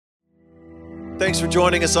Thanks for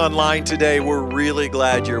joining us online today. We're really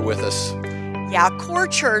glad you're with us. Yeah, Core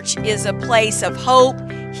Church is a place of hope,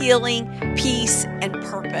 healing, peace, and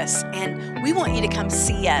purpose. And we want you to come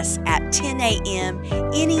see us at 10 a.m.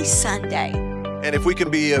 any Sunday. And if we can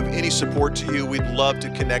be of any support to you, we'd love to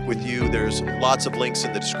connect with you. There's lots of links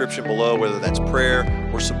in the description below, whether that's prayer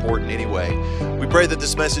or support in any way. We pray that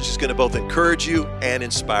this message is going to both encourage you and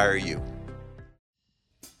inspire you.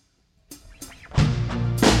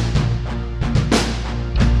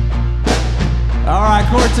 All right,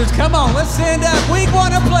 Core Church, come on, let's stand up. Week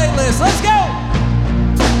 1 of playlist. Let's go.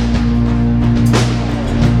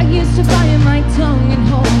 I used to bite my tongue and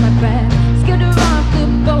hold my breath, scared to rock the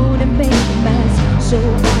boat and make a mess. So I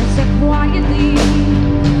said quietly,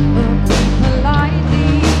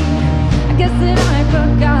 politely. I guess that I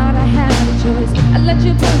forgot I had a choice. I let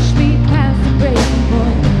you push me past the breaking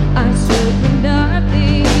point. I stood for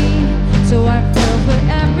nothing, so I fell for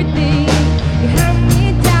everything. You held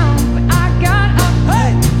me down, but I got up.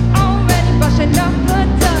 Hey! Already brushing off the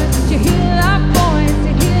dust. Did you hear that voice?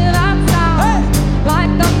 Did you hear that sound? Hey!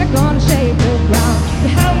 Like thunder gonna shake the ground. You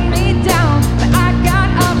held me down, but I got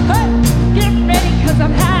up. Hey! Get ready, 'cause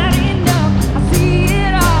I've had enough. I see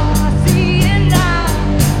it all, I see it now.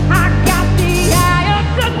 I got the eye of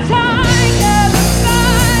the tiger, the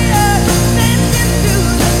fire, dancing through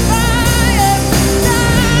the fire,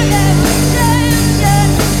 lion, champion,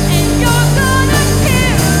 and you're gonna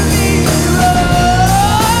hear me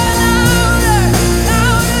roar louder,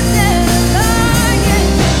 louder than a lion,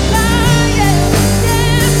 lion,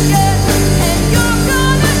 champion, and you're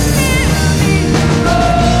gonna hear me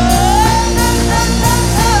roar.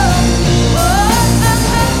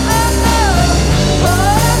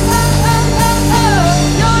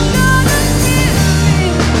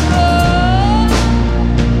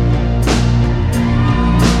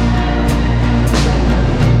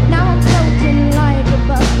 Now I'm floating like a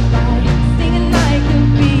butterfly, singing like a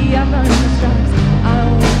bee. I've earned the stripes. I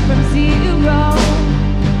went from zero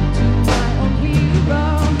to my own hero.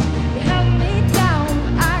 You held me down,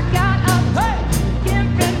 I got up. Get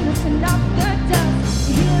ready, listen up the dust.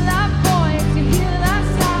 You hear that voice, you hear that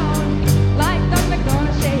sound, like thunder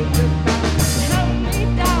gonna shake the ground. You held me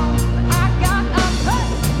down, but I got up.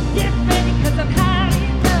 Get ready, 'cause I've had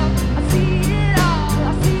enough. I see it all,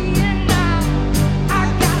 I see it now. I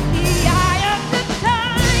got the eye of the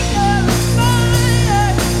tiger, the fire,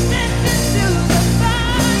 dancing through the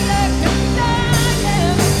fire, 'cause I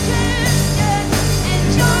am a champion, and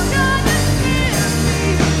you're gonna hear me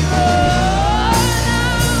roar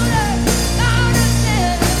louder, louder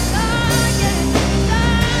than a lion,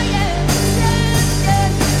 lion,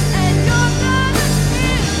 champion,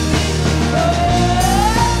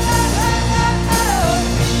 and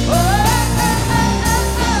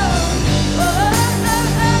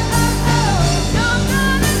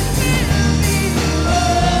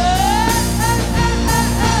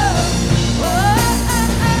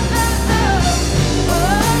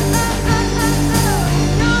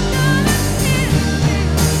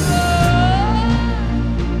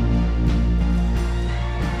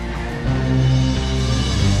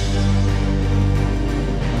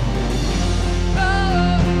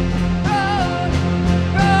you're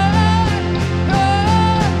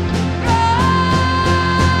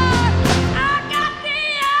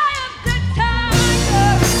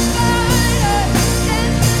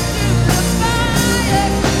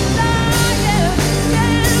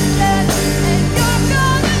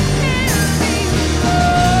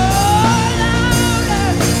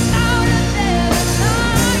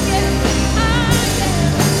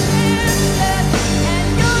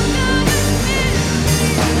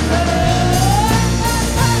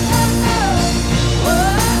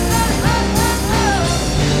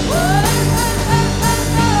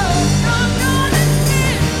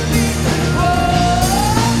hear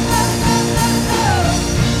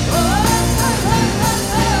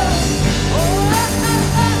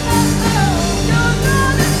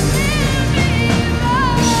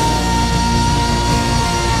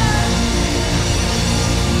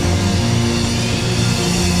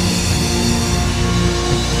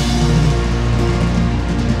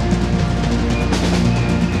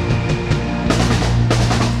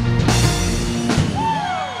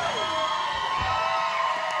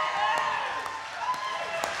me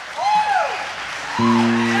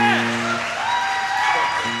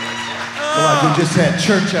Like we just had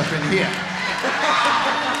church up in here.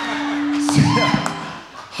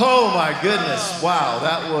 Oh my goodness. Wow,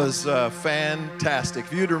 that was fantastic.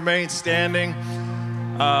 If you'd remain standing,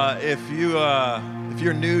 if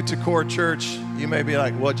you're new to Core Church, you may be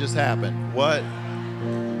like, what just happened? What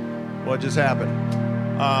just happened?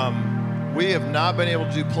 We have not been able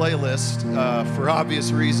to do playlists for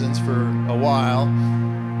obvious reasons for a while.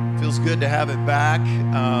 Feels good to have it back.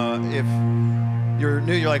 If you're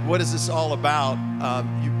new, you're like, what is this all about?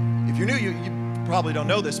 If you're new, you probably don't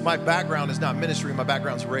know this. My background is not ministry. My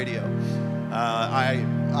background's radio.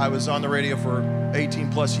 I was on the radio for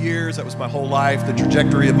 18 plus years. That was my whole life, the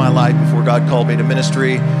trajectory of my life before God called me to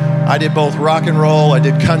ministry. I did both rock and roll, I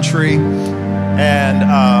did country,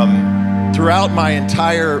 and throughout my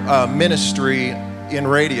entire ministry in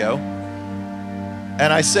radio,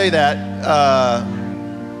 and I say that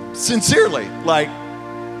sincerely, like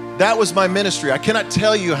that was my ministry. I cannot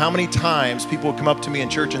tell you how many times people would come up to me in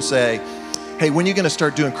church and say, hey, when are you going to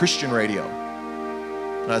start doing Christian radio?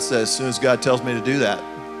 And I said, as soon as God tells me to do that.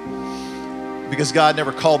 Because God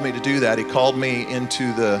never called me to do that. He called me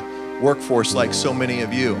into the workforce like so many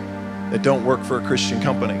of you that don't work for a Christian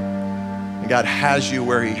company. And God has you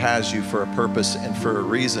where He has you for a purpose and for a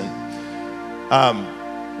reason.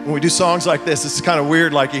 When we do songs like this, it's kind of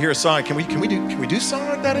weird. Like you hear a song, can we do a song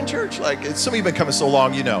like that in church? Like some of you've been coming so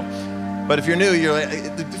long, you know. But if you're new,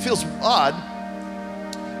 it feels odd.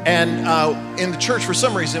 And in the church, for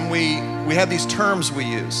some reason, we have these terms we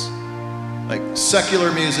use, like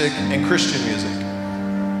secular music and Christian music.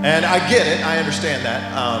 And I get it, I understand that.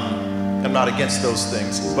 I'm not against those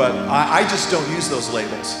things, but I just don't use those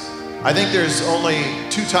labels. I think there's only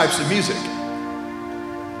two types of music.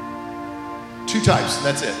 Two types, and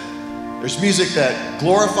that's it. There's music that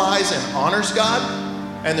glorifies and honors God,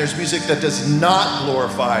 and there's music that does not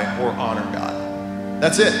glorify or honor God.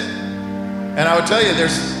 That's it. And I would tell you,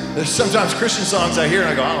 there's sometimes Christian songs I hear and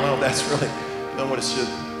I go, I don't know if that's really doing what it's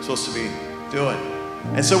supposed to be doing.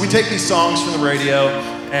 And so we take these songs from the radio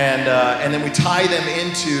and then we tie them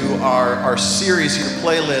into our series here,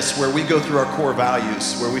 playlist, where we go through our core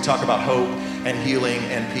values, where we talk about hope and healing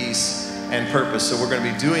and peace and purpose. So we're going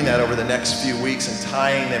to be doing that over the next few weeks and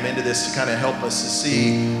tying them into this to kind of help us to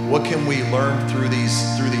see what can we learn through these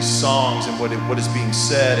songs and what is being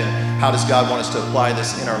said and how does God want us to apply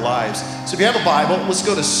this in our lives. So if you have a Bible, let's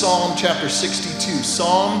go to Psalm chapter 62.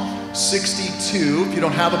 Psalm 62. If you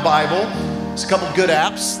don't have a Bible, there's a couple good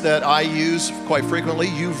apps that I use quite frequently,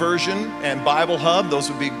 YouVersion and Bible Hub. Those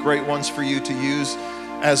would be great ones for you to use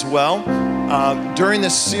as well. During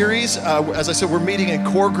this series, as I said, we're meeting in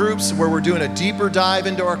core groups where we're doing a deeper dive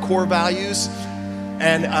into our core values.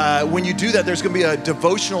 And when you do that, there's going to be a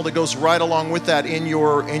devotional that goes right along with that in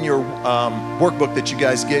your workbook that you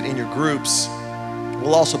guys get in your groups.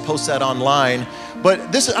 We'll also post that online. But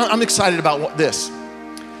I'm excited about this.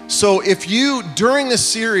 So if you, during this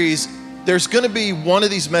series, there's going to be one of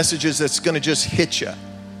these messages that's going to just hit you.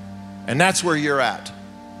 And that's where you're at.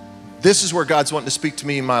 This is where God's wanting to speak to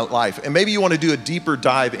me in my life. And maybe you want to do a deeper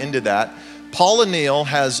dive into that. Paula Neal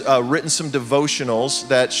has written some devotionals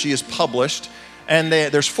that she has published. And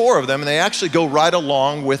there's 4 of them. And they actually go right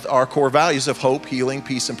along with our core values of hope, healing,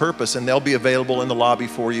 peace, and purpose. And they'll be available in the lobby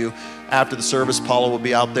for you after the service. Paula will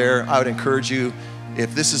be out there. I would encourage you,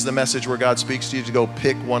 if this is the message where God speaks to you, to go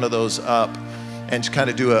pick one of those up and to kind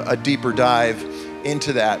of do a deeper dive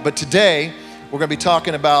into that. But today, we're going to be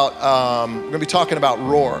talking about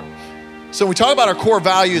Roar. So when we talk about our core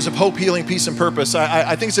values of hope, healing, peace, and purpose,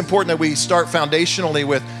 I think it's important that we start foundationally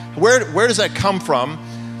with where does that come from?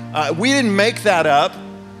 We didn't make that up.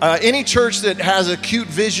 Any church that has a cute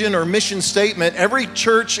vision or mission statement, every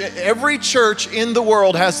church in the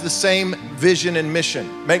world has the same vision and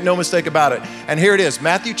mission. Make no mistake about it. And here it is,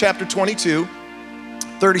 Matthew chapter 22,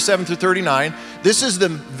 37 through 39. This is the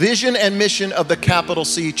vision and mission of the capital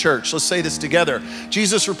C church. Let's say this together.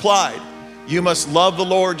 Jesus replied, "You must love the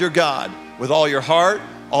Lord your God with all your heart,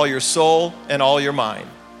 all your soul, and all your mind.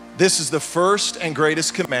 This is the first and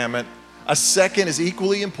greatest commandment. A second is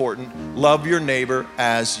equally important. Love your neighbor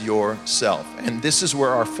as yourself." And this is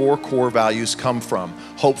where our 4 core values come from.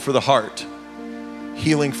 Hope for the heart,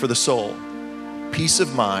 healing for the soul, peace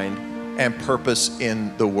of mind, and purpose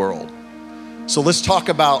in the world. So let's talk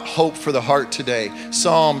about hope for the heart today.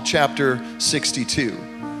 Psalm chapter 62.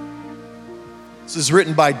 This is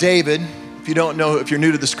written by David. If you don't know, if you're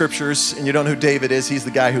new to the scriptures and you don't know who David is, he's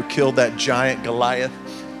the guy who killed that giant Goliath,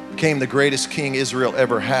 became the greatest king Israel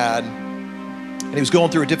ever had. And he was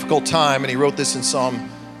going through a difficult time, and he wrote this in Psalm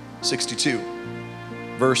 62,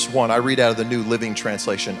 verse 1. I read out of the New Living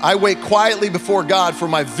Translation. "I wait quietly before God, for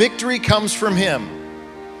my victory comes from him.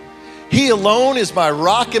 He alone is my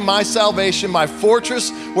rock and my salvation, my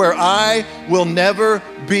fortress where I will never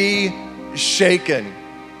be shaken."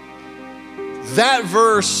 That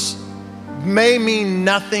verse may mean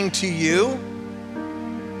nothing to you,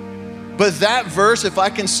 but that verse, if I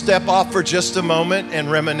can step off for just a moment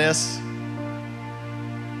and reminisce,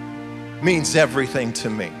 means everything to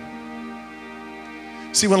me.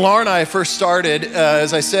 See, when Laura and I first started,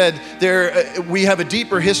 as I said, we have a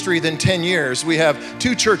deeper history than 10 years. We have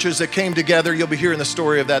two churches that came together. You'll be hearing the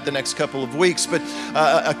story of that the next couple of weeks. But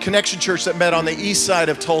a Connection Church that met on the east side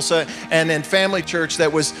of Tulsa, and then Family Church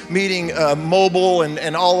that was meeting mobile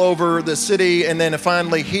and all over the city, and then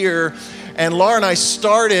finally here. And Laura and I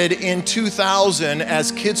started in 2000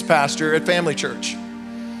 as kids pastor at Family Church.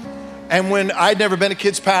 And when I'd never been a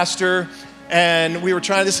kids pastor, and we were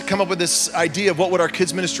trying to come up with this idea of what would our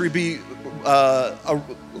kids ministry be,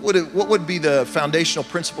 what would be the foundational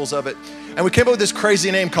principles of it. And we came up with this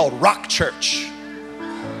crazy name called Rock Church.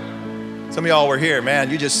 Some of y'all were here, man.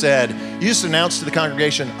 You just announced to the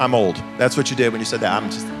congregation, I'm old. That's what you did when you said that.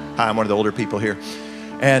 I'm one of the older people here.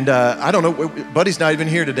 And I don't know, Buddy's not even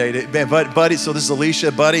here today. Buddy, so this is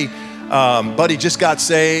Alicia. Buddy just got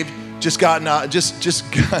saved, just gotten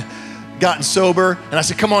sober, and I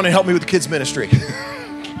said, come on and help me with the kids ministry.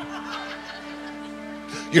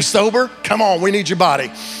 You're sober? Come on, we need your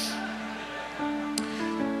body.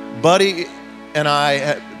 Buddy and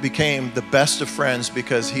I became the best of friends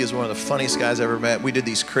because he is one of the funniest guys I ever met. We did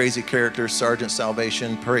these crazy characters, Sergeant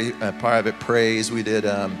Salvation, Private Praise. We did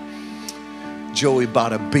Joey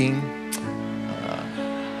Bada Bing,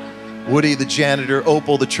 Woody the janitor,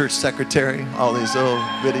 Opal the church secretary, all these old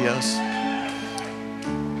videos.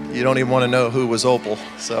 You don't even want to know who was Opal.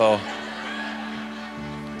 So,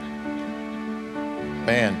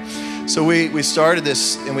 man. So we started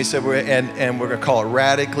this and we said, we're going to call it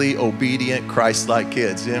Radically Obedient Christ-like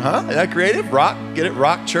Kids. You know, huh? Isn't that creative? Rock, get it?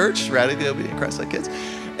 Rock Church, Radically Obedient Christ-like Kids.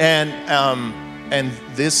 And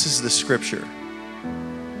this is the scripture.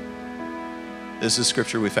 This is the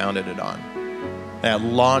scripture we founded it on. That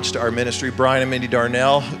launched our ministry. Brian and Mindy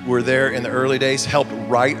Darnell were there in the early days, helped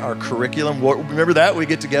write our curriculum. Remember that? We'd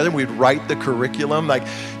get together and we'd write the curriculum. Like,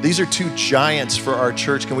 these are two giants for our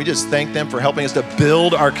church. Can we just thank them for helping us to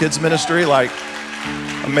build our kids ministry? Like,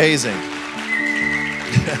 amazing.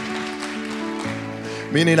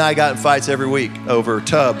 Mindy and I got in fights every week over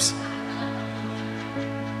tubs.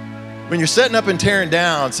 When you're setting up and tearing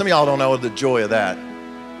down, some of y'all don't know the joy of that.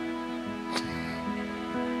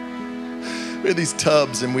 We had these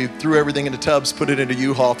tubs, and we threw everything into tubs, put it into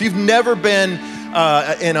U-Haul. If you've never been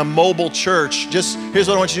in a mobile church, here's what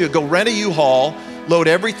I want you to do. Go rent a U-Haul, load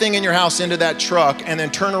everything in your house into that truck, and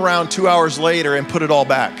then turn around 2 hours later and put it all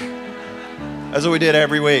back. That's what we did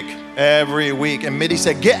every week. And Mitty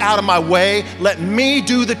said, get out of my way. Let me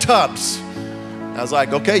do the tubs. I was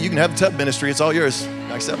like, okay, you can have the tub ministry. It's all yours.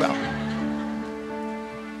 I step out.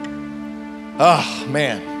 Oh,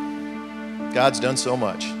 man. God's done so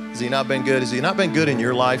much. Has he not been good? Has he not been good in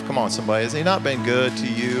your life? Come on, somebody. Has he not been good to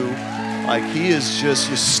you? Like, he is just,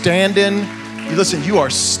 you're standing. Listen, you are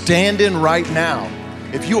standing right now.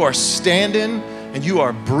 If you are standing and you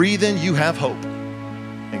are breathing, you have hope.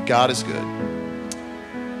 And God is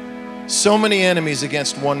good. So many enemies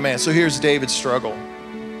against one man. So here's David's struggle.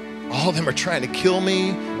 All of them are trying to kill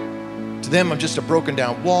me. To them, I'm just a broken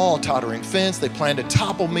down wall, a tottering fence. They plan to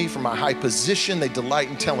topple me from my high position. They delight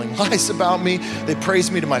in telling lies about me. They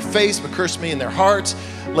praise me to my face, but curse me in their hearts.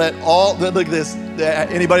 Look at this.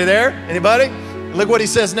 Anybody there? Anybody? Look what he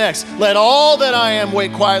says next. Let all that I am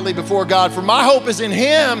wait quietly before God, for my hope is in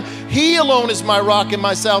him. He alone is my rock and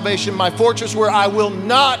my salvation, my fortress where I will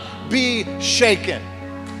not be shaken.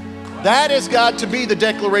 That has got to be the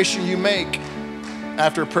declaration you make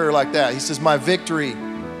after a prayer like that. He says, my victory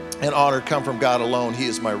and honor come from God alone. He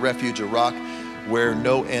is my refuge, a rock where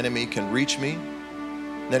no enemy can reach me.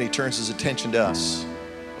 Then he turns his attention to us.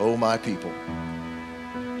 Oh, my people,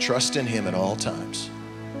 trust in him at all times.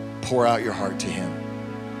 Pour out your heart to him.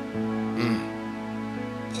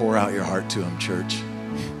 Pour out your heart to him, church.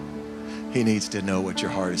 He needs to know what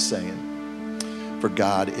your heart is saying. For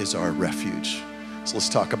God is our refuge. So let's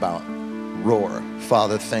talk about roar.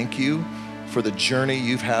 Father, thank you for the journey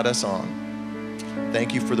you've had us on.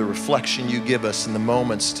 Thank you for the reflection you give us in the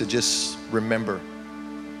moments to just remember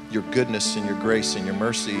your goodness and your grace and your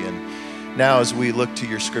mercy. And now as we look to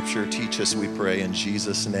your scripture, teach us, we pray in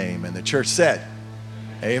Jesus' name. And the church said,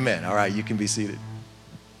 amen. All right, you can be seated.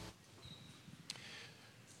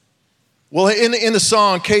 Well, in the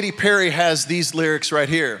song, Katy Perry has these lyrics right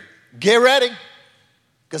here. Get ready,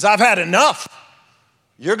 because I've had enough.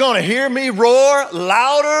 You're going to hear me roar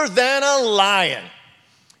louder than a lion.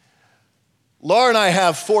 Laura and I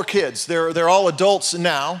have 4 kids. They're all adults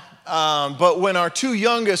now. But when our 2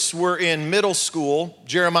 youngest were in middle school,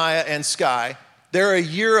 Jeremiah and Sky, they're a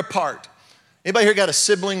year apart. Anybody here got a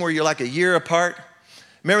sibling where you're like a year apart?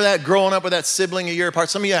 Remember that, growing up with that sibling a year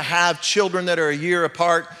apart? Some of you have children that are a year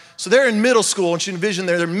apart. So they're in middle school, and you envision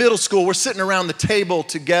they're in middle school. We're sitting around the table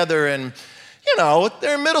together, and, you know,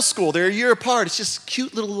 they're in middle school. They're a year apart. It's just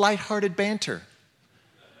cute little lighthearted banter.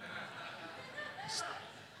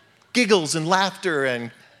 Giggles and laughter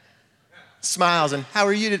and smiles and, how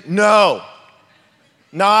are you? No,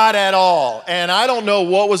 not at all. And I don't know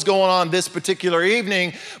what was going on this particular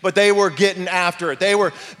evening, but they were getting after it. They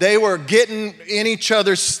were getting in each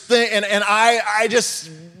other's thing, and I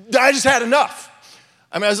just had enough.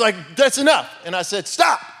 I mean, I was like, that's enough. And I said,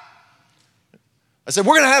 stop. I said,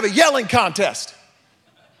 we're going to have a yelling contest.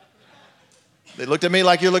 They looked at me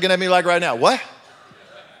like you're looking at me like right now. What?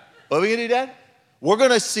 What are we going to do, Dad? We're going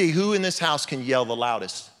to see who in this house can yell the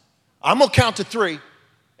loudest. I'm going to count to 3,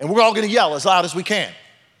 and we're all going to yell as loud as we can.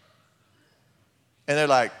 And they're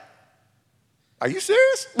like, are you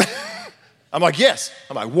serious? I'm like, yes.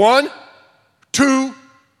 I'm like, 1, 2,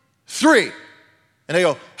 3. And they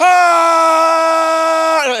go, ah!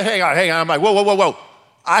 Hang on. I'm like, whoa.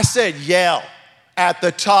 I said yell at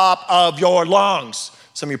the top of your lungs.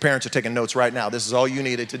 Some of your parents are taking notes right now. This is all you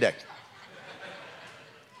needed today.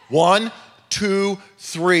 1, 2,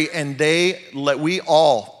 3, and we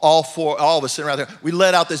all of us sitting around there, we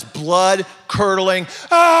let out this blood-curdling,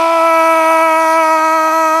 ah!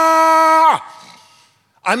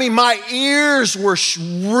 I mean, my ears were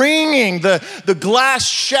ringing, the glass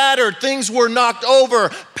shattered, things were knocked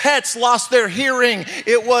over, pets lost their hearing.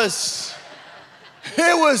 It was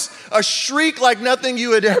a shriek like nothing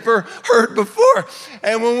you had ever heard before.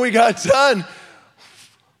 And when we got done,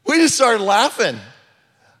 we just started laughing.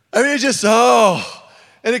 I mean,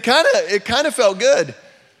 and it kind of felt good.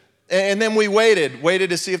 And then we waited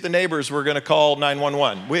to see if the neighbors were going to call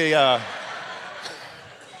 911.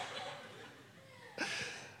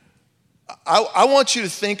 I want you to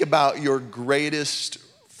think about your greatest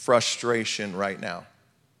frustration right now.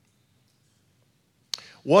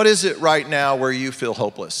 What is it right now where you feel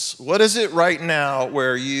hopeless? What is it right now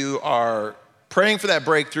where you are praying for that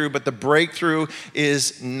breakthrough, but the breakthrough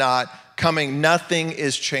is not coming? Nothing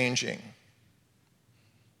is changing.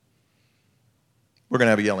 We're going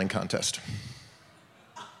to have a yelling contest.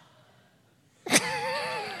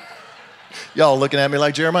 Y'all looking at me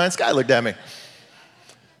like Jeremiah and Sky looked at me.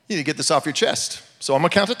 You need to get this off your chest. So I'm going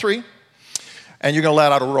to count to 3, and you're going to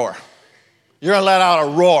let out a roar. You're going to let out a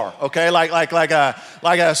roar, okay? Like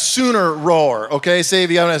a Sooner roar, okay? Say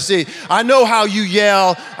if you want to see. I know how you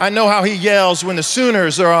yell. I know how he yells when the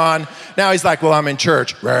Sooners are on. Now he's like, well, I'm in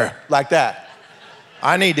church. Like that.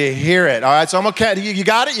 I need to hear it, all right? So I'm going to count. You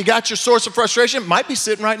got it? You got your source of frustration? Might be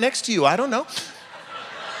sitting right next to you. I don't know.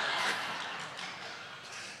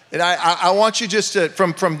 And I want you just to,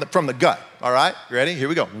 from the gut, all right? You ready? Here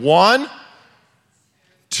we go. 1,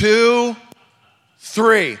 2,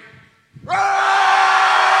 3.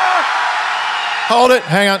 Hold it.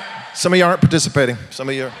 Hang on. Some of you aren't participating. Some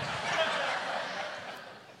of y'all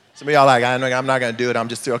like, I'm not going to do it. I'm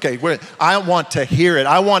just, okay. I want to hear it.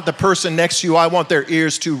 I want the person next to you, I want their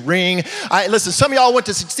ears to ring. Listen, some of y'all went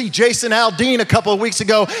to see Jason Aldean a couple of weeks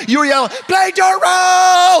ago. You were yelling, play dirt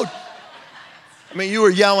road. I mean, you were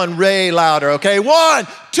yelling way louder, okay? 1,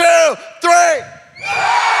 2, 3.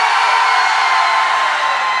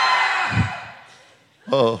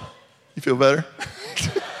 Oh, you feel better?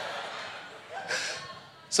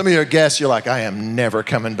 Some of you are guests, you're like, I am never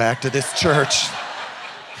coming back to this church.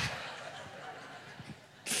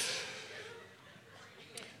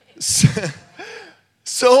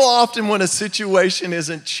 So often when a situation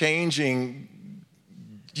isn't changing,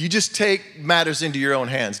 you just take matters into your own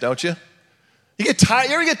hands, don't you? You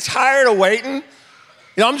ever get tired of waiting? You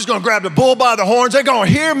know, I'm just going to grab the bull by the horns. They're going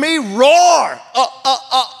to hear me roar.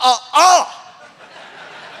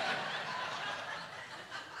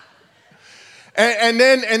 And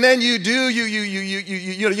then you do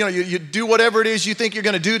whatever it is you think you're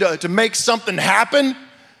going to do to make something happen.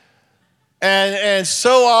 And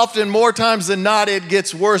so often, more times than not, it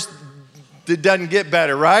gets worse. It doesn't get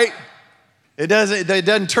better, right? It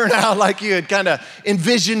doesn't turn out like you had kind of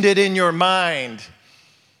envisioned it in your mind.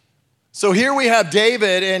 So here we have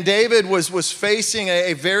David, and David was facing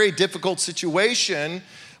a very difficult situation,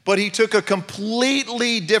 but he took a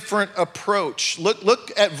completely different approach.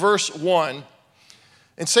 Look at verse 1.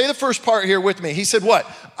 And say the first part here with me. He said what?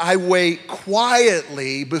 I wait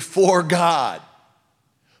quietly before God.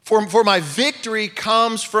 For my victory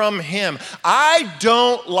comes from him. I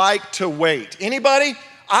don't like to wait. Anybody?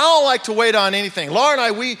 I don't like to wait on anything. Laura and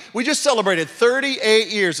I, we just celebrated 38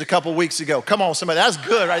 years a couple weeks ago. Come on, somebody. That's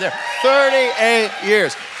good right there. 38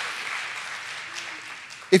 years.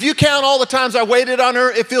 If you count all the times I waited on her,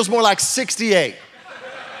 it feels more like 68.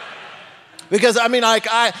 Because, I mean,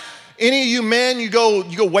 Any of you men, you go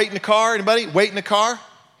wait in the car? Anybody wait in the car?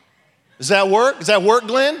 Does that work? Does that work,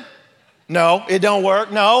 Glenn? No, it don't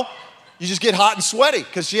work. No, you just get hot and sweaty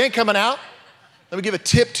because she ain't coming out. Let me give a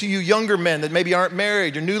tip to you younger men that maybe aren't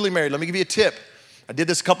married or newly married. Let me give you a tip. I did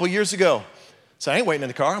this a couple of years ago. So I ain't waiting in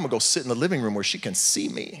the car. I'm gonna go sit in the living room where she can see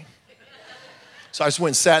me. So I just went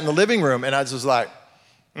and sat in the living room and I was like,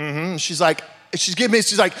 She's like,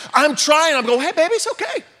 I'm trying. I'm going, hey, baby, it's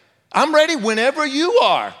okay. I'm ready whenever you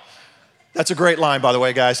are. That's a great line, by the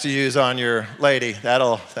way, guys, to use on your lady.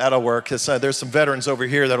 That'll work. There's some veterans over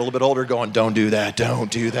here that are a little bit older going, don't do that, don't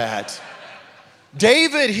do that.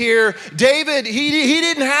 David, he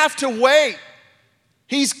didn't have to wait.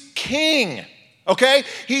 He's king, okay?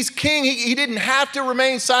 He's king. He didn't have to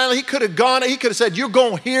remain silent. He could have said, you're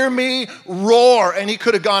going to hear me roar, and he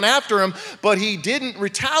could have gone after him, but he didn't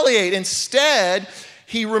retaliate. Instead,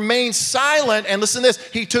 he remained silent, and listen to this,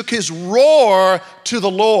 he took his roar to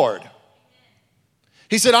the Lord.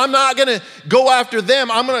 He said, I'm not going to go after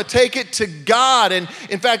them. I'm going to take it to God. And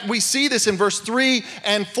in fact, we see this in verse 3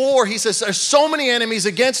 and 4. He says, there's so many enemies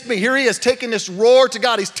against me. Here he is taking this roar to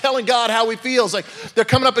God. He's telling God how he feels. Like, they're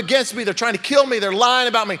coming up against me. They're trying to kill me. They're lying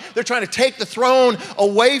about me. They're trying to take the throne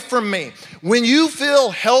away from me. When you feel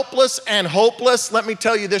helpless and hopeless, let me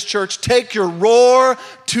tell you this, church, take your roar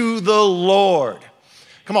to the Lord.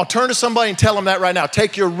 Come on, turn to somebody and tell them that right now.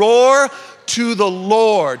 Take your roar to the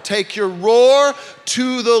Lord. Take your roar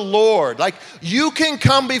to the Lord. Like, you can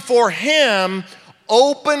come before him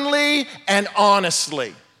openly and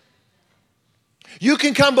honestly. You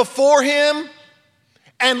can come before him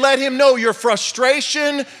and let him know your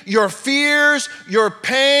frustration, your fears, your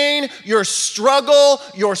pain, your struggle,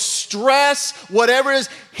 your stress, whatever it is.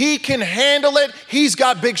 He can handle it. He's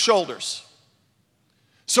got big shoulders.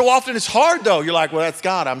 So often it's hard though. You're like, well, that's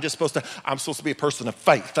God. I'm supposed to be a person of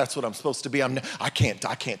faith. That's what I'm supposed to be. I can't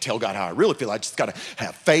tell God how I really feel. I just got to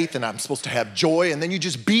have faith and I'm supposed to have joy. And then you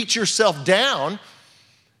just beat yourself down.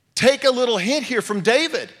 Take a little hint here from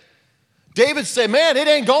David. David said, man, it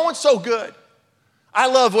ain't going so good. I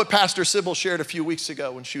love what Pastor Sybil shared a few weeks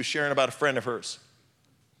ago when she was sharing about a friend of hers.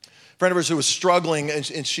 Friend of hers who was struggling,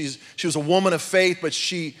 and she was a woman of faith, but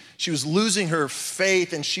she was losing her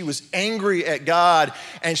faith, and she was angry at God,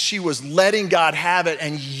 and she was letting God have it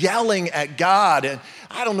and yelling at God. And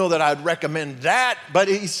I don't know that I'd recommend that, but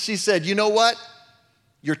she said, you know what?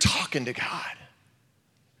 You're talking to God,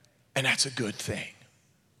 and that's a good thing.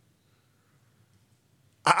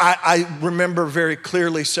 I remember very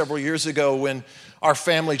clearly several years ago when our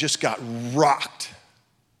family just got rocked.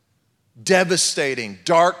 Devastating,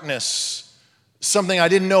 darkness, something I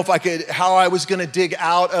didn't know how I was gonna dig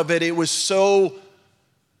out of it. It was so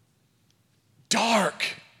dark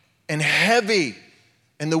and heavy,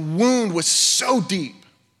 and the wound was so deep.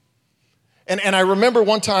 And I remember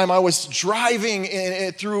one time I was driving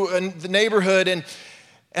through the neighborhood, and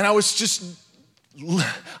I wasn't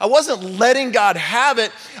letting God have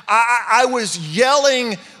it. I was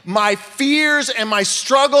yelling my fears and my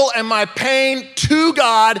struggle and my pain to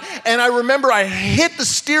God. And I remember I hit the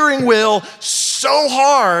steering wheel so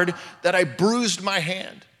hard that I bruised my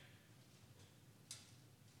hand.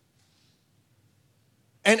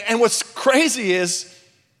 And what's crazy is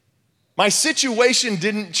my situation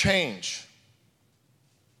didn't change.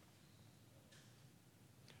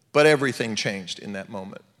 But everything changed in that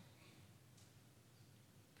moment.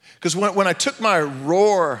 Because when I took my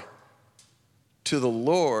roar to the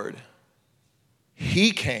Lord,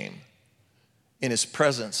 he came in his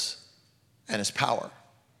presence and his power.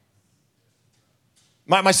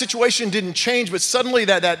 My situation didn't change, but suddenly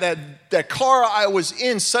that car I was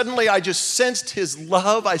in, suddenly I just sensed his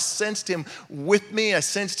love. I sensed him with me. I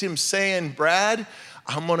sensed him saying, Brad,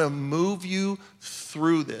 I'm gonna move you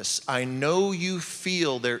through this. I know you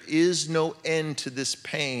feel there is no end to this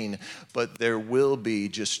pain, but there will be.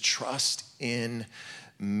 Just trust in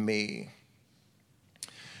me.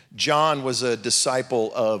 John was a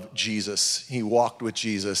disciple of Jesus. He walked with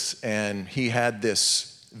Jesus, and he had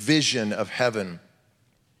this vision of heaven,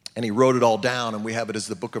 and he wrote it all down, and we have it as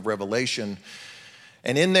the book of Revelation.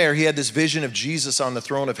 And in there, he had this vision of Jesus on the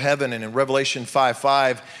throne of heaven, and in Revelation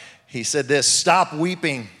 5:5, he said this, stop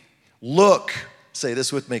weeping, look, say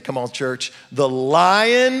this with me, come on church, the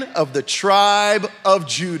Lion of the tribe of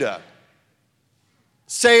Judah.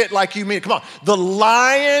 Say it like you mean it, come on. The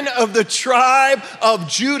Lion of the tribe of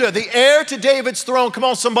Judah, the heir to David's throne. Come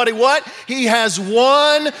on somebody, what? He has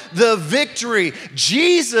won the victory.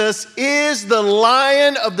 Jesus is the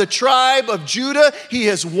Lion of the tribe of Judah. He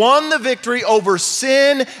has won the victory over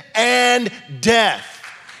sin and death.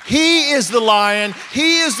 He is the lion.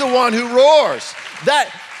 He is the one who roars.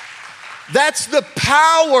 That's the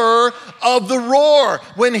power of the roar.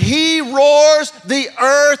 When he roars, the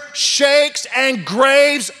earth shakes and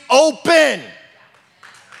graves open.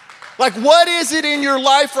 Like, what is it in your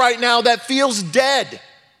life right now that feels dead?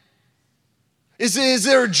 Is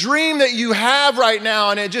there a dream that you have right now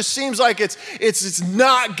and it just seems like it's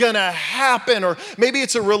not gonna happen? Or maybe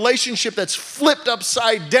it's a relationship that's flipped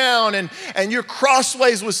upside down and you're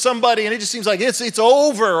crossways with somebody and it just seems like it's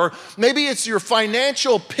over. Or maybe it's your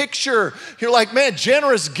financial picture. You're like, man,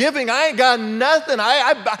 generous giving, I ain't got nothing.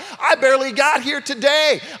 I barely got here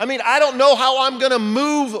today. I mean, I don't know how I'm gonna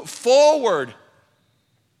move forward.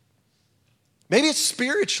 Maybe it's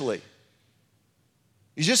spiritually.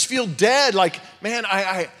 You just feel dead, like, man,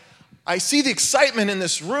 I see the excitement in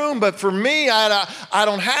this room, but for me, I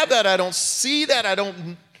don't have that. I don't see that. I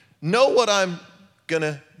don't know what I'm going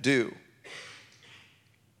to do.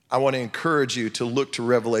 I want to encourage you to look to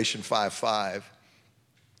Revelation 5:5,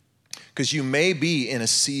 because you may be in a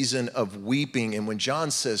season of weeping, and when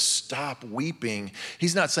John says stop weeping,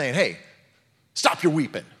 he's not saying, hey, stop your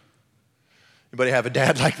weeping. Anybody have a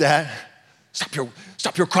dad like that?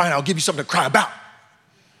 Stop your crying, I'll give you something to cry about.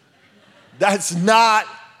 That's not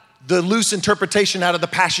the loose interpretation out of the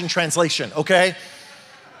Passion Translation, okay?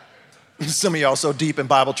 Some of y'all so deep in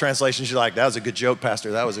Bible translations, you're like, that was a good joke,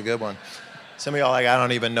 Pastor. That was a good one. Some of y'all like, I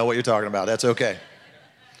don't even know what you're talking about. That's okay.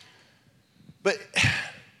 But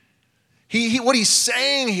what he's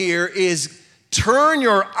saying here is turn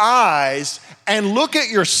your eyes and look at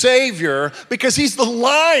your Savior, because he's the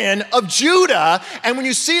Lion of Judah. And when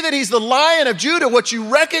you see that he's the Lion of Judah, what you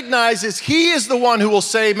recognize is he is the one who will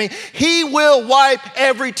save me. He will wipe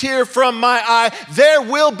every tear from my eye. There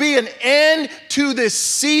will be an end to this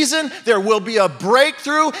season. There will be a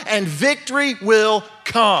breakthrough and victory will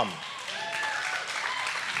come.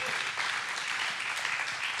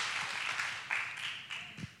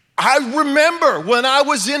 I remember when I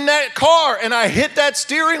was in that car and I hit that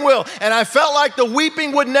steering wheel and I felt like the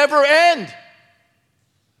weeping would never end.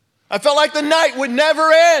 I felt like the night would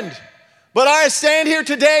never end. But I stand here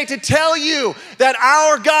today to tell you that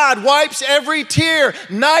our God wipes every tear.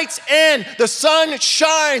 Nights end, the sun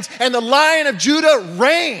shines, and the Lion of Judah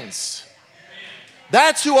reigns.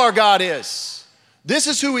 That's who our God is. This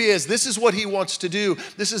is who he is. This is what he wants to do.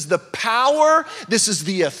 This is the power. This is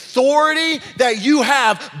the authority that you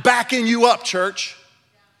have backing you up, church.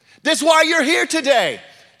 That's why you're here today.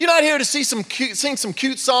 You're not here to sing some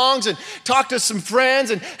cute songs and talk to some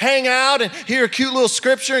friends and hang out and hear a cute little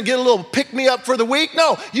scripture and get a little pick-me-up for the week.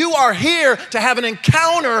 No, you are here to have an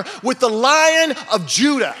encounter with the Lion of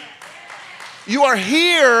Judah. You are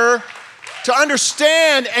here to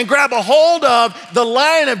understand and grab a hold of the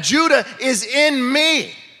Lion of Judah is in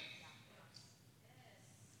me.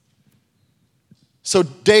 So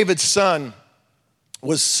David's son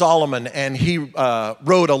was Solomon, and he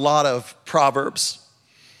wrote a lot of Proverbs.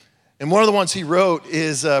 And one of the ones he wrote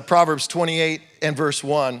is Proverbs 28 and verse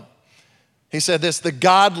 1. He said this, the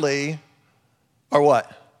godly are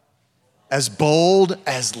what? As bold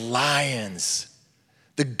as lions.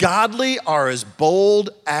 The godly are as bold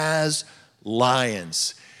as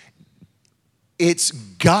lions. It's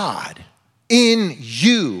God in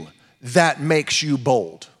you that makes you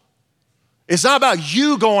bold. It's not about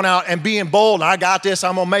you going out and being bold. I got this,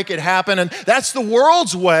 I'm gonna make it happen. And that's the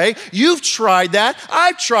world's way. You've tried that.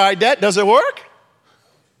 I've tried that. Does it work?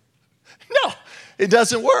 No, it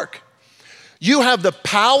doesn't work. You have the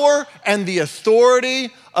power and the authority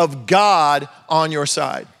of God on your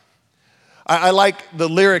side. I like the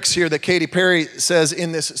lyrics here that Katy Perry says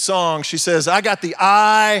in this song. She says, I got the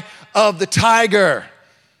eye of the tiger.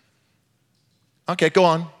 Okay, go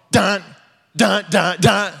on. Dun, dun, dun,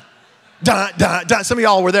 dun, dun, dun, dun. Some of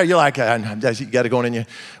y'all were there. You're like, you got to go in you.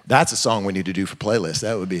 That's a song we need to do for playlist.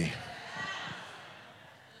 That would be.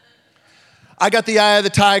 I got the eye of the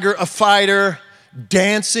tiger, a fighter,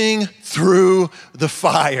 dancing through the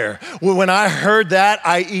fire. When I heard that,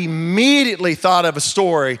 I immediately thought of a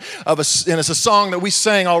story and it's a song that we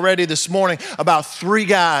sang already this morning about three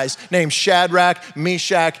guys named Shadrach,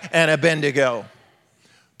 Meshach, and Abednego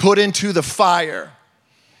put into the fire.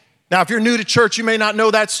 Now, if you're new to church, you may not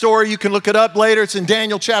know that story. You can look it up later. It's in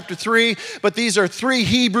Daniel chapter 3. But these are three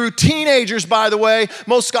Hebrew teenagers, by the way.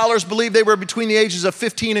 Most scholars believe they were between the ages of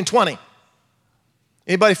 15 and 20.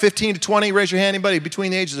 Anybody 15 to 20? Raise your hand. Anybody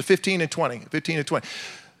between the ages of 15 and 20? 15 to 20.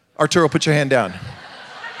 Arturo, put your hand down.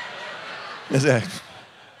 What are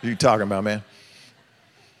you talking about, man?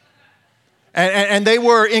 And they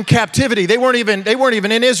were in captivity. They weren't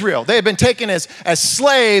even in Israel. They had been taken as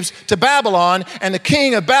slaves to Babylon, and the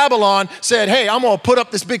king of Babylon said, hey, I'm going to put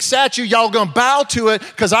up this big statue. Y'all going to bow to it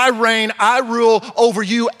because I reign, I rule over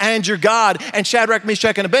you and your God. And Shadrach,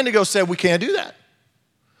 Meshach, and Abednego said, we can't do that.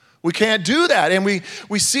 We can't do that. And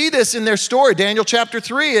we see this in their story, Daniel chapter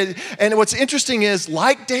 3. And what's interesting is,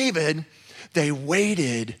 like David, they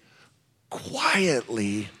waited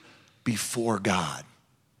quietly before God.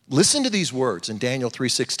 Listen to these words in Daniel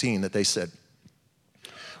 3:16 that they said.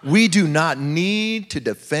 We do not need to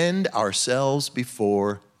defend ourselves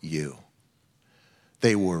before you.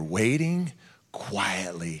 They were waiting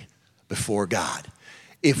quietly before God.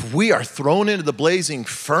 If we are thrown into the blazing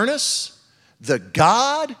furnace, the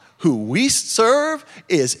God who we serve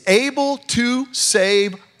is able to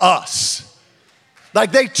save us.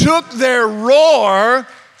 Like they took their roar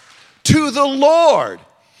to the Lord.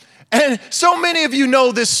 And so many of you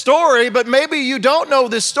know this story, but maybe you don't know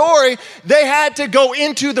this story. They had to go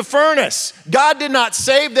into the furnace. God did not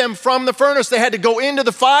save them from the furnace. They had to go into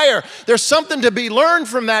the fire. There's something to be learned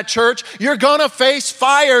from that, church. You're gonna face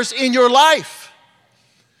fires in your life.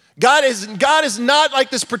 God is not like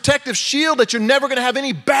this protective shield that you're never gonna have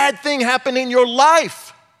any bad thing happen in your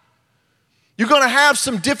life. You're gonna have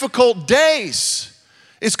some difficult days.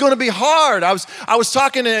 It's going to be hard. I was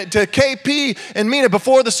talking to KP and Mina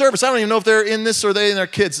before the service. I don't even know if they're in this or they and their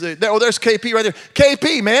kids. There's KP right there.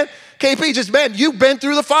 KP, man. KP, man, you've been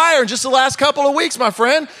through the fire in just the last couple of weeks, my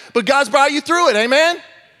friend. But God's brought you through it, amen?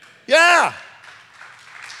 Yeah.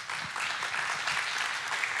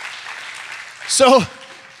 So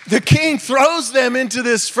the king throws them into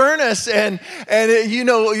this furnace, and you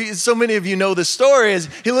know, so many of you know this story. Is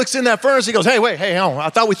he looks in that furnace, he goes, hey, hold on. I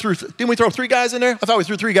thought didn't we throw 3 guys in there? I thought we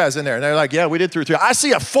threw 3 guys in there. And they're like, yeah, we did throw 3. I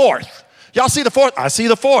see a 4th. Y'all see the 4th? I see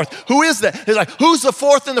the 4th. Who is that? He's like, who's the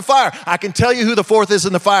 4th in the fire? I can tell you who the 4th is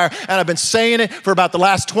in the fire, and I've been saying it for about the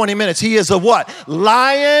last 20 minutes. He is the what?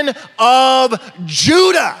 Lion of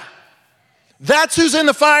Judah. That's who's in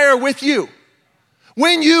the fire with you.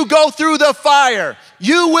 When you go through the fire,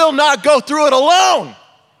 you will not go through it alone.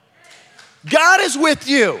 God is with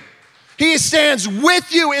you. He stands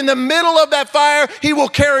with you in the middle of that fire. He will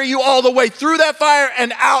carry you all the way through that fire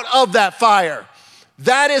and out of that fire.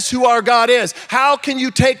 That is who our God is. How can you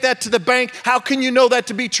take that to the bank? How can you know that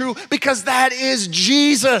to be true? Because that is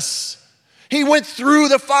Jesus. He went through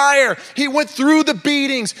the fire. He went through the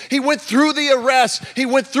beatings. He went through the arrest. He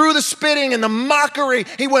went through the spitting and the mockery.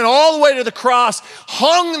 He went all the way to the cross,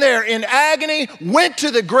 hung there in agony, went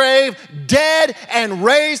to the grave, dead, and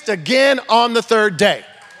raised again on the 3rd day.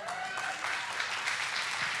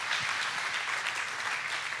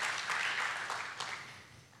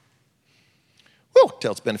 Whew,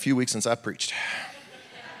 tell it's been a few weeks since I preached.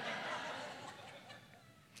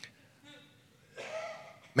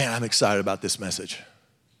 Man, I'm excited about this message.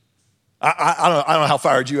 I don't know how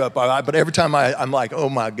fired you up, but every time I'm like, oh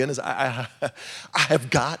my goodness, I have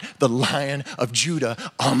got the Lion of Judah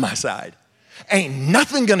on my side. Ain't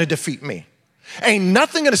nothing gonna defeat me. Ain't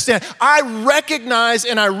nothing gonna stand. I recognize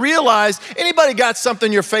and I realize, anybody got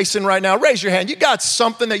something you're facing right now? Raise your hand. You got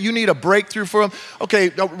something that you need a breakthrough from? Okay,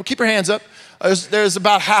 keep your hands up. There's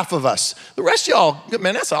about half of us. The rest of y'all,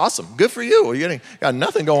 man, that's awesome. Good for you. You got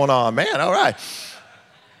nothing going on, man. All right.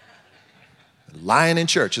 Lying in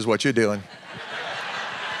church is what you're doing.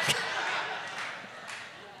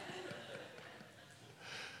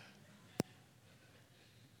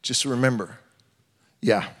 Just remember,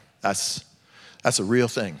 yeah, that's a real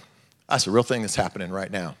thing. That's a real thing that's happening right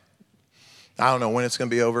now. I don't know when it's going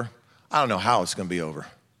to be over. I don't know how it's going to be over.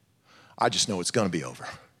 I just know it's going to be over.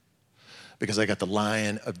 Because I got the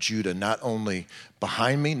Lion of Judah not only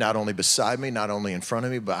behind me, not only beside me, not only in front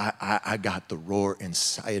of me, but I got the roar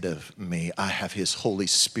inside of me. I have his Holy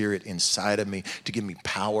Spirit inside of me to give me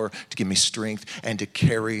power, to give me strength, and to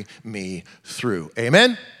carry me through.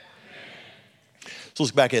 Amen? So let's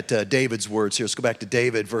look back at David's words here. Let's go back to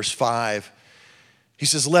David, verse 5. He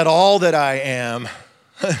says, let all that I am,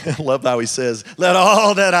 I love how he says, let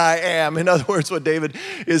all that I am. In other words, what David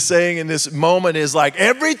is saying in this moment is like,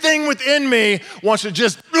 everything within me wants to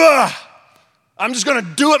just, I'm just gonna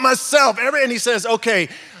do it myself. And he says, okay,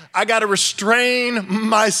 I gotta restrain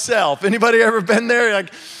myself. Anybody ever been there?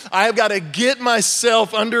 Like, I've gotta get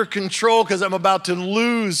myself under control because I'm about to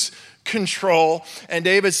lose control. And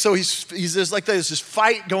David, so he's just like there's this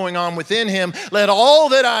fight going on within him. Let all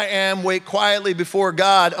that I am wait quietly before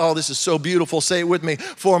God. Oh, this is so beautiful. Say it with me.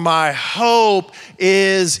 For my hope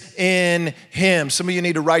is in him. Some of you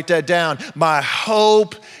need to write that down. My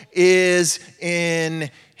hope is in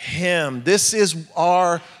him. This is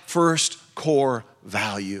our first core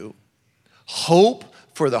value. Hope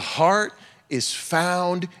for the heart is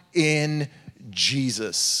found in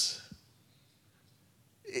Jesus.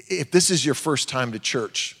 If this is your first time to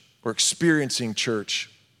church or experiencing church,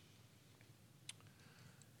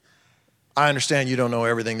 I understand you don't know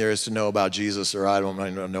everything there is to know about Jesus, or I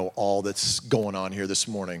don't know all that's going on here this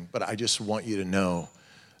morning, but I just want you to know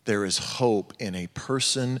there is hope in a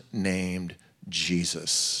person named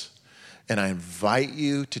Jesus. And I invite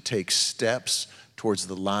you to take steps towards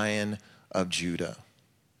the Lion of Judah.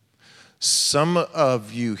 Some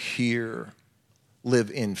of you here live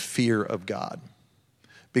in fear of God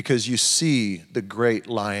because you see the great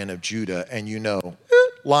Lion of Judah and you know,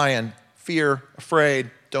 lion, fear, afraid,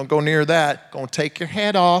 don't go near that. Gonna take your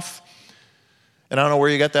head off. And I don't know where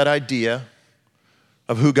you got that idea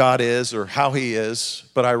of who God is or how he is,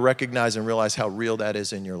 but I recognize and realize how real that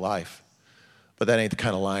is in your life. But that ain't the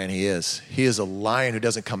kind of lion he is. He is a lion who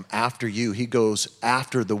doesn't come after you. He goes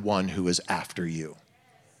after the one who is after you.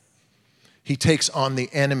 He takes on the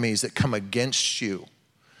enemies that come against you.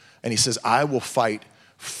 And he says, I will fight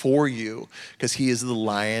for you, because he is the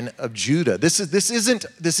Lion of Judah. This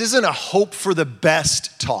isn't a hope for the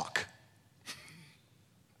best talk.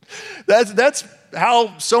 That's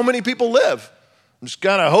how so many people live. I'm just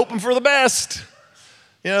kind of hoping for the best.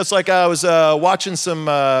 You know, it's like I was watching some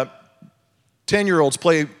 10-year-olds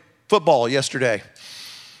play football yesterday.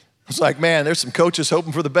 I was like, man, there's some coaches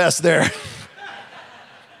hoping for the best there.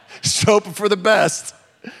 Just hoping for the best.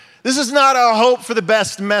 This is not our hope for the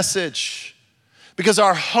best message. Because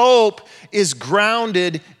our hope is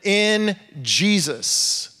grounded in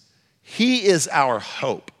Jesus. He is our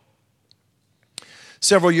hope.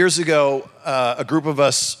 Several years ago, a group of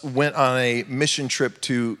us went on a mission trip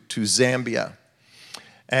to Zambia.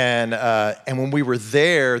 And when we were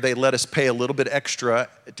there, they let us pay a little bit extra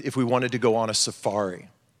if we wanted to go on a safari.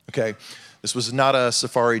 Okay? This was not a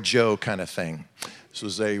Safari Joe kind of thing. This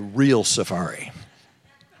was a real safari.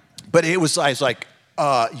 But I was like,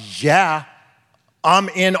 yeah, I'm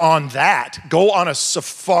in on that. Go on a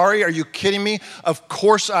safari? Are you kidding me? Of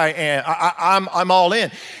course I am. I'm all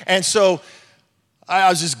in. And so I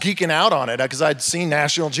was just geeking out on it because I'd seen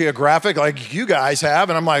National Geographic like you guys have.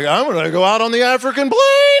 And I'm like, I'm going to go out on the African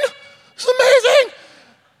plain. It's amazing.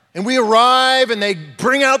 And we arrive and they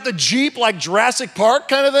bring out the Jeep like Jurassic Park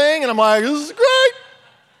kind of thing. And I'm like, this is great.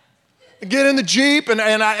 I get in the Jeep and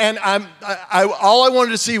all I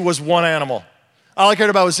wanted to see was one animal. All I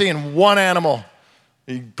cared about was seeing one animal.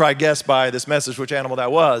 You can probably guess by this message which animal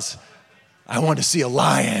that was. I wanted to see a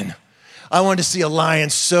lion. I wanted to see a lion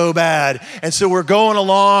so bad. And so we're going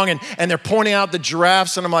along and they're pointing out the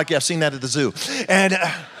giraffes. And I'm like, yeah, I've seen that at the zoo. And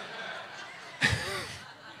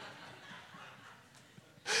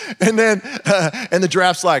then the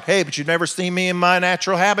giraffe's like, hey, but you've never seen me in my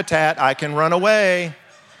natural habitat. I can run away.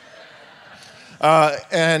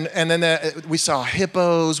 And then we saw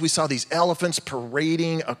hippos. We saw these elephants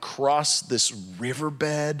parading across this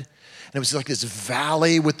riverbed. And it was like this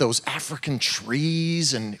valley with those African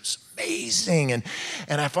trees, and it was amazing. And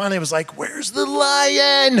I finally was like, where's the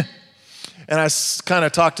lion? And I kind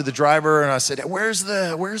of talked to the driver, and I said, where's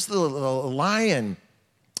the lion?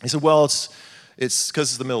 He said, well, it's because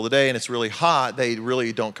it's the middle of the day and it's really hot. They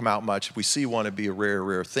really don't come out much. If we see one, it'd be a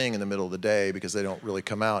rare thing in the middle of the day because they don't really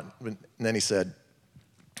come out. And then he said,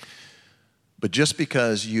 but just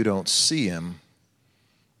because you don't see him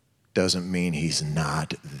doesn't mean he's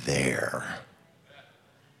not there.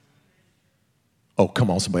 Oh, come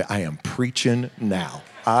on, somebody. I am preaching now.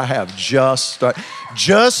 I have just started.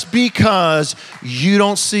 Just because you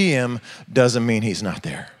don't see him doesn't mean he's not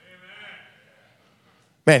there.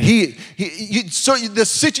 Man, you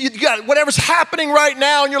got whatever's happening right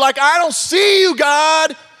now, and you're like, I don't see you,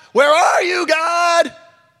 God. Where are you, God?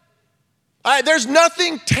 There's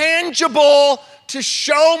nothing tangible to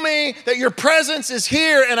show me that your presence is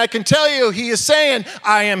here, and I can tell you, he is saying,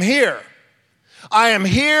 I am here. I am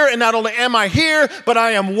here, and not only am I here, but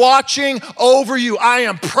I am watching over you. I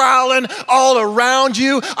am prowling all around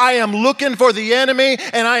you. I am looking for the enemy,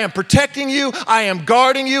 and I am protecting you. I am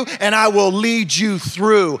guarding you, and I will lead you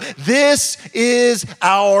through. This is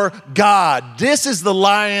our God. This is the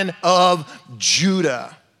Lion of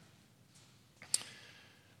Judah.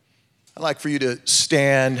 I'd like for you to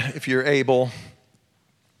stand if you're able.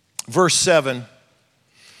 Verse 7.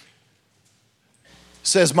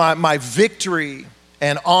 Says, my victory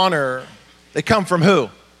and honor, they come from who?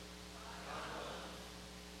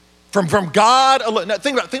 From God alone. Now,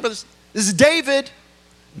 think about this. This is David.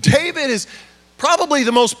 David is probably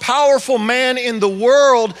the most powerful man in the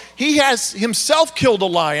world. He has himself killed a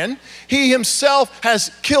lion. He himself has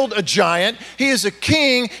killed a giant. He is a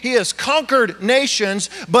king. He has conquered nations.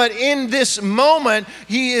 But in this moment,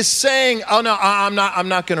 he is saying, oh no, I'm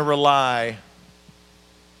not going to rely.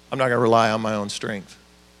 I'm not going to rely on my own strength.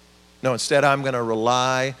 No, instead I'm going to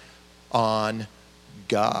rely on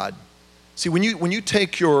God. See, when you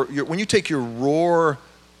take your roar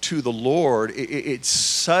to the Lord, it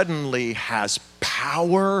suddenly has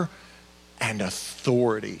power and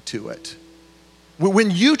authority to it. When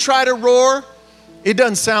you try to roar, it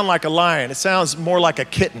doesn't sound like a lion. It sounds more like a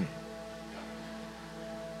kitten.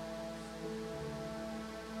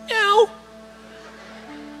 Meow.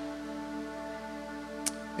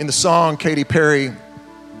 In the song, Katy Perry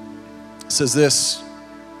says this,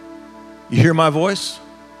 you hear my voice?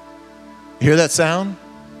 You hear that sound?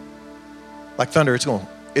 Like thunder, it's going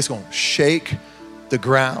to shake the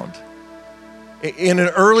ground. In an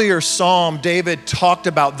earlier psalm, David talked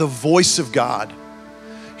about the voice of God.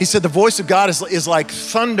 He said the voice of God is like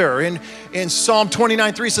thunder. In Psalm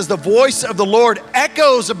 29:3 says, the voice of the Lord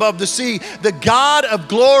echoes above the sea. The God of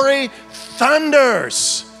glory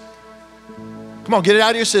thunders. Come on, get it out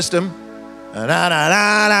of your system.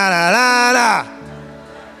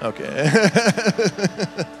 Okay.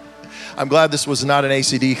 I'm glad this was not an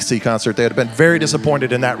AC/DC concert. They would have been very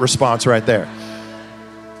disappointed in that response right there.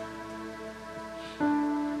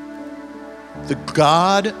 The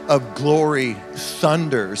God of glory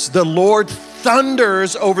thunders. The Lord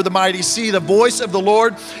thunders over the mighty sea. The voice of the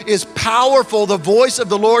Lord is powerful. The voice of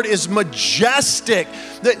the Lord is majestic.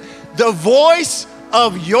 The voice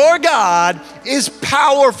of your God is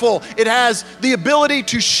powerful. It has the ability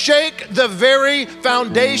to shake the very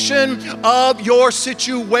foundation of your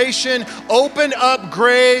situation, open up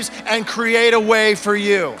graves, and create a way for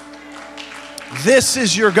you. This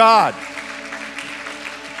is your God.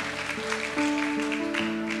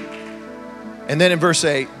 And then in verse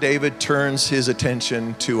 8, David turns his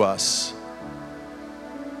attention to us.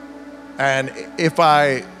 And if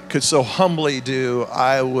I could so humbly do,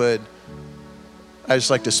 I just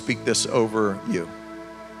like to speak this over you.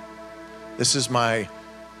 This is my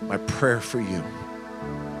prayer for you.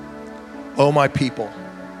 Oh, my people,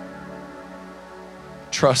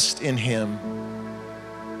 trust in him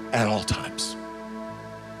at all times.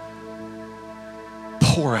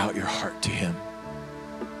 Pour out your heart to him.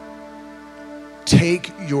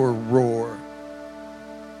 Take your roar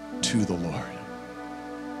to the Lord.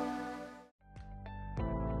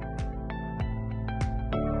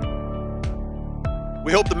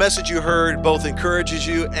 We hope the message you heard both encourages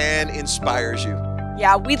you and inspires you.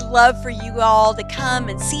 Yeah, we'd love for you all to come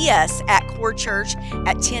and see us at Core Church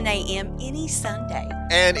at 10 a.m. any Sunday.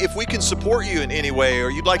 And if we can support you in any way or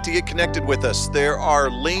you'd like to get connected with us, there are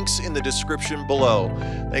links in the description below.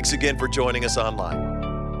 Thanks again for joining us online.